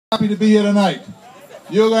Happy to be here tonight.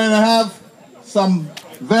 You're going to have some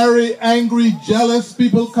very angry, jealous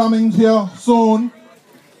people coming here soon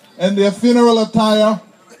in their funeral attire,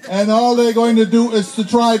 and all they're going to do is to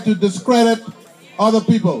try to discredit other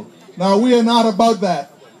people. Now, we are not about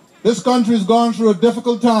that. This country has gone through a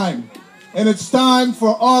difficult time, and it's time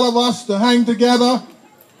for all of us to hang together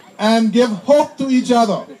and give hope to each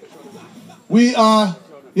other. We are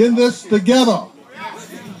in this together.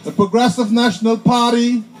 The Progressive National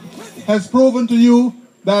Party has proven to you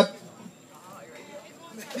that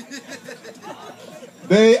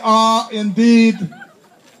they are indeed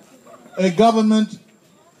a government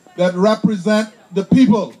that represents the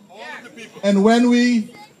people. And when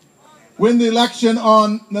we win the election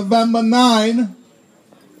on November 9,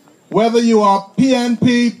 whether you are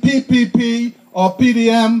PNP, PPP, or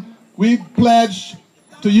PDM, we pledge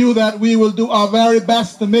to you that we will do our very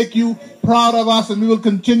best to make you proud of us, and we will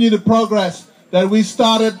continue the progress that we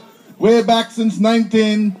started way back since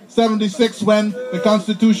 1976 when the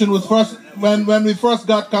Constitution was when we first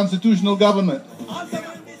got constitutional government.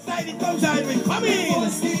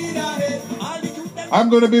 I'm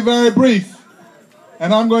going to be very brief,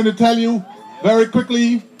 and I'm going to tell you very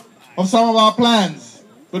quickly of some of our plans.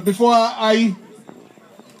 But before I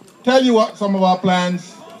tell you what some of our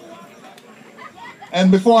plans, and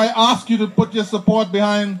before I ask you to put your support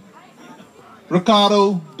behind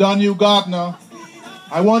Ricardo Donahue Gardner,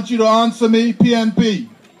 I want you to answer me, PNP,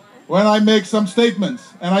 when I make some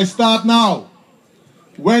statements. And I start now.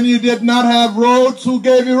 When you did not have roads, who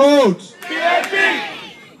gave you roads? PNP!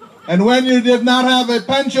 And when you did not have a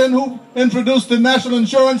pension, who introduced the National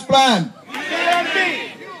Insurance Plan?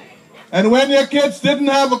 PNP! And when your kids didn't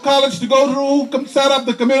have a college to go through, who set up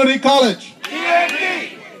the community college?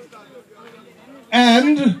 PNP!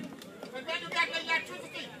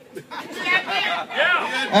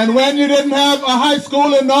 And when you didn't have a high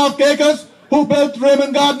school in North Caicos, who built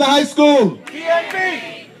Raymond Gardner High School?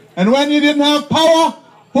 PNP. And when you didn't have power,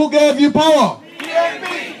 who gave you power?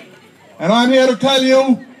 PNP. And I'm here to tell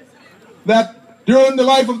you that during the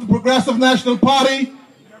life of the Progressive National Party,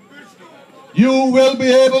 you will be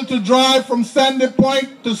able to drive from Sandy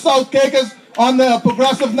Point to South Caicos on the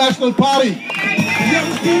Progressive National Party.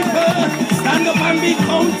 Young people, stand up and be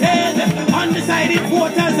counted. Undecided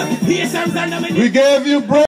voters, patience and we gave you